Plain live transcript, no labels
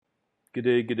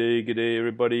G'day,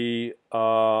 everybody.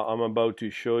 I'm about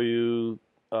to show you,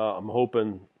 I'm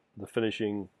hoping the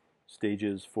finishing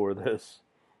stages for this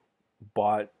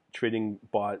trading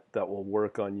bot that will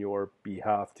work on your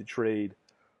behalf to trade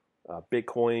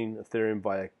Bitcoin, Ethereum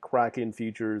via Kraken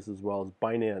futures, as well as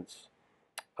Binance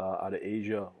out of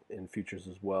Asia in futures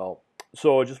as well.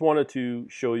 So I just wanted to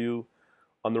show you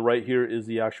on the right here is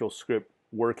the actual script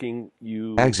working.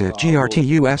 Exit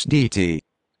GRT USDT. You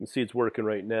can see it's working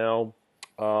right now.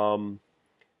 Um,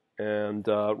 And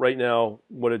right now,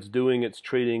 what it's doing, it's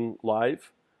trading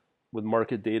live with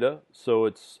market data. So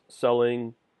it's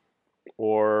selling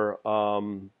or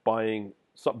buying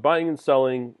and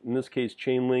selling. In this case,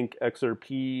 Chainlink,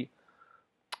 XRP,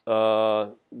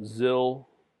 ZIL.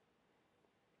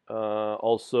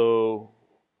 Also,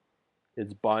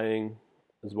 it's buying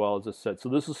as well as I said.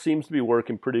 So seems to be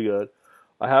working pretty good.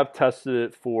 I have tested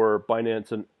it for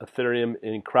Binance and Ethereum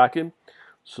in Kraken.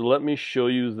 So let me show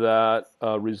you that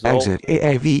result. Exit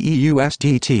AAVE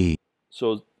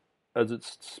So as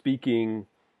it's speaking,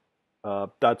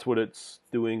 that's what it's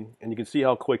doing, and you can see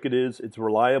how quick it is. It's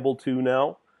reliable too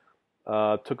now.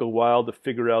 Took a while to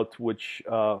figure out which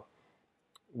workflow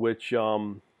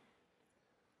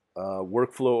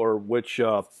or which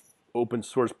open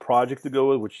source project to go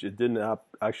with, which it didn't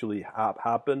actually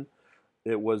happen.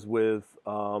 It was with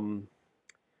a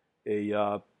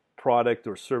product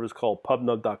or service called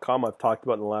pubnub.com. I've talked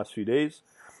about in the last few days.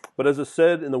 But as I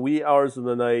said, in the wee hours of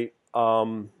the night,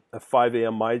 at 5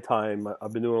 a.m. my time,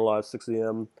 I've been doing a lot of 6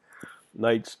 a.m.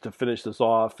 nights to finish this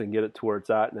off and get it to where it's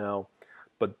at now.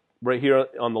 But right here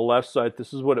on the left side,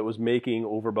 this is what it was making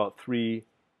over about 2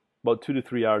 to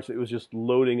 3 hours. It was just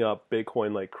loading up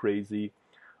Bitcoin like crazy.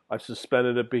 I've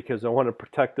suspended it because I want to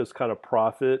protect this kind of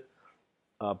profit.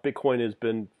 Bitcoin has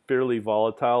been fairly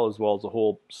volatile as well as the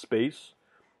whole space.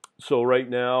 So right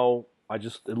now,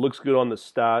 it looks good on the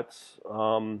stats.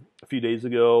 A few days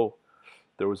ago,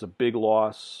 there was a big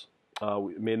loss.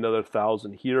 We made another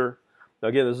 1,000 here. Now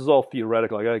again, this is all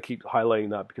theoretical. I got to keep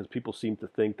highlighting that because people seem to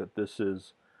think that this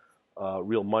is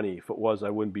real money. If it was,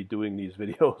 I wouldn't be doing these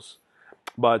videos.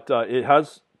 But it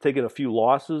has taken a few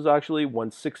losses actually.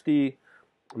 160,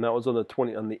 and that was on the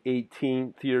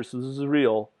 18th here. So this is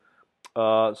real.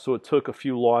 So it took a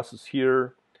few losses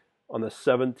here on the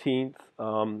 17th.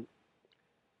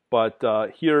 But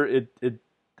here it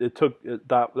took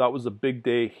that was a big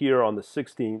day here on the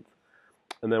 16th,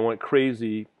 and then went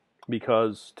crazy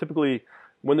because typically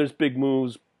when there's big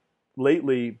moves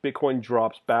lately, Bitcoin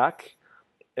drops back,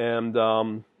 and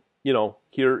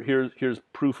here's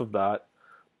proof of that.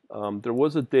 There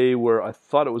was a day where I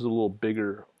thought it was a little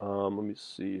bigger. Let me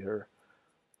see here.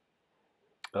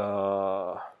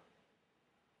 Uh,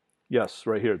 yes,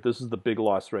 right here. This is the big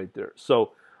loss right there.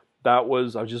 So I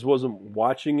just wasn't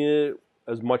watching it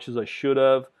as much as I should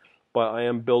have, but I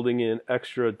am building in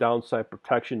extra downside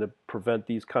protection to prevent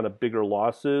these kind of bigger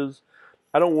losses.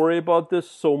 I don't worry about this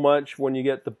so much when you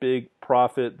get the big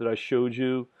profit that I showed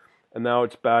you, and now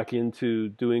it's back into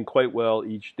doing quite well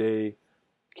each day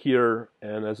here,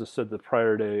 and as I said, the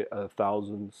prior day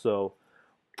 1,000. So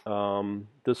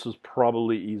this was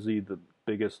probably easy the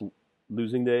biggest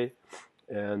losing day,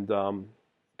 and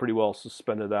pretty well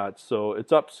suspended that. So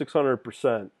it's up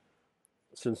 600%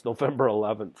 since November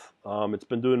 11th. It's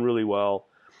been doing really well.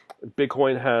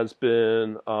 Bitcoin has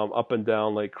been up and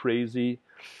down like crazy.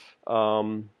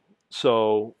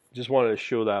 So just wanted to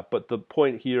show that. But the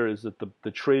point here is that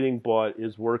the trading bot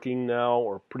is working now,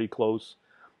 or pretty close.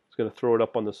 It's going to throw it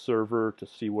up on the server to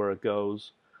see where it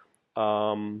goes.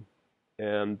 And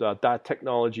that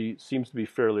technology seems to be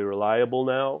fairly reliable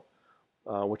now,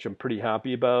 which I'm pretty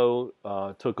happy about.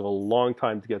 It took a long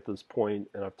time to get to this point,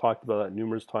 and I've talked about that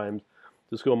numerous times.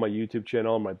 Just go on my YouTube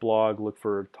channel and my blog, look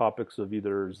for topics of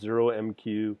either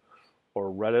ZeroMQ or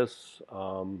Redis.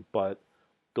 But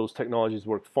those technologies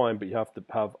work fine, but you have to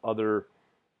have other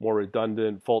more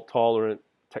redundant, fault-tolerant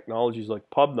technologies like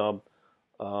PubNub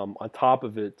on top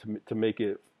of it to make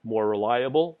it more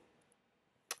reliable.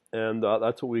 And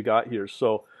that's what we got here.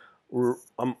 So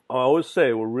I always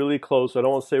say we're really close. I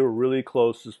don't want to say we're really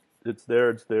close. It's there,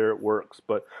 it works.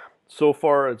 But so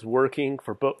far, it's working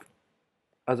for both.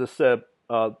 As I said,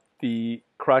 the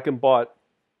Kraken bot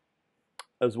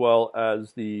as well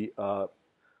as the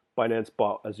Binance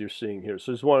bot, as you're seeing here.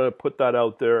 So I just wanted to put that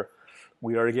out there.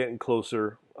 We are getting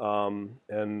closer, and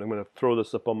I'm going to throw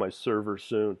this up on my server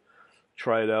soon.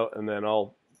 Try it out, and then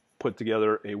I'll put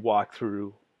together a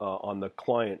walkthrough on the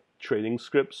client trading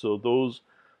script. So those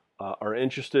are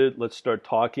interested, let's start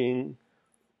talking.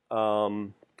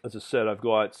 As I said, I've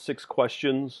got 6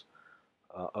 questions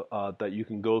that you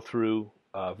can go through,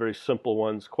 very simple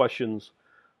ones, questions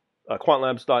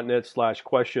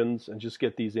quantlabs.net/questions and just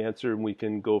get these answered, and we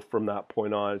can go from that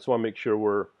point on. I just want to make sure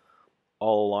we're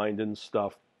all aligned and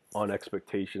stuff on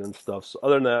expectation and stuff. So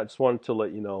other than that, I just wanted to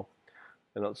let you know,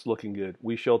 and it's looking good.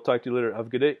 We shall talk to you later. Have a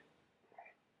good day.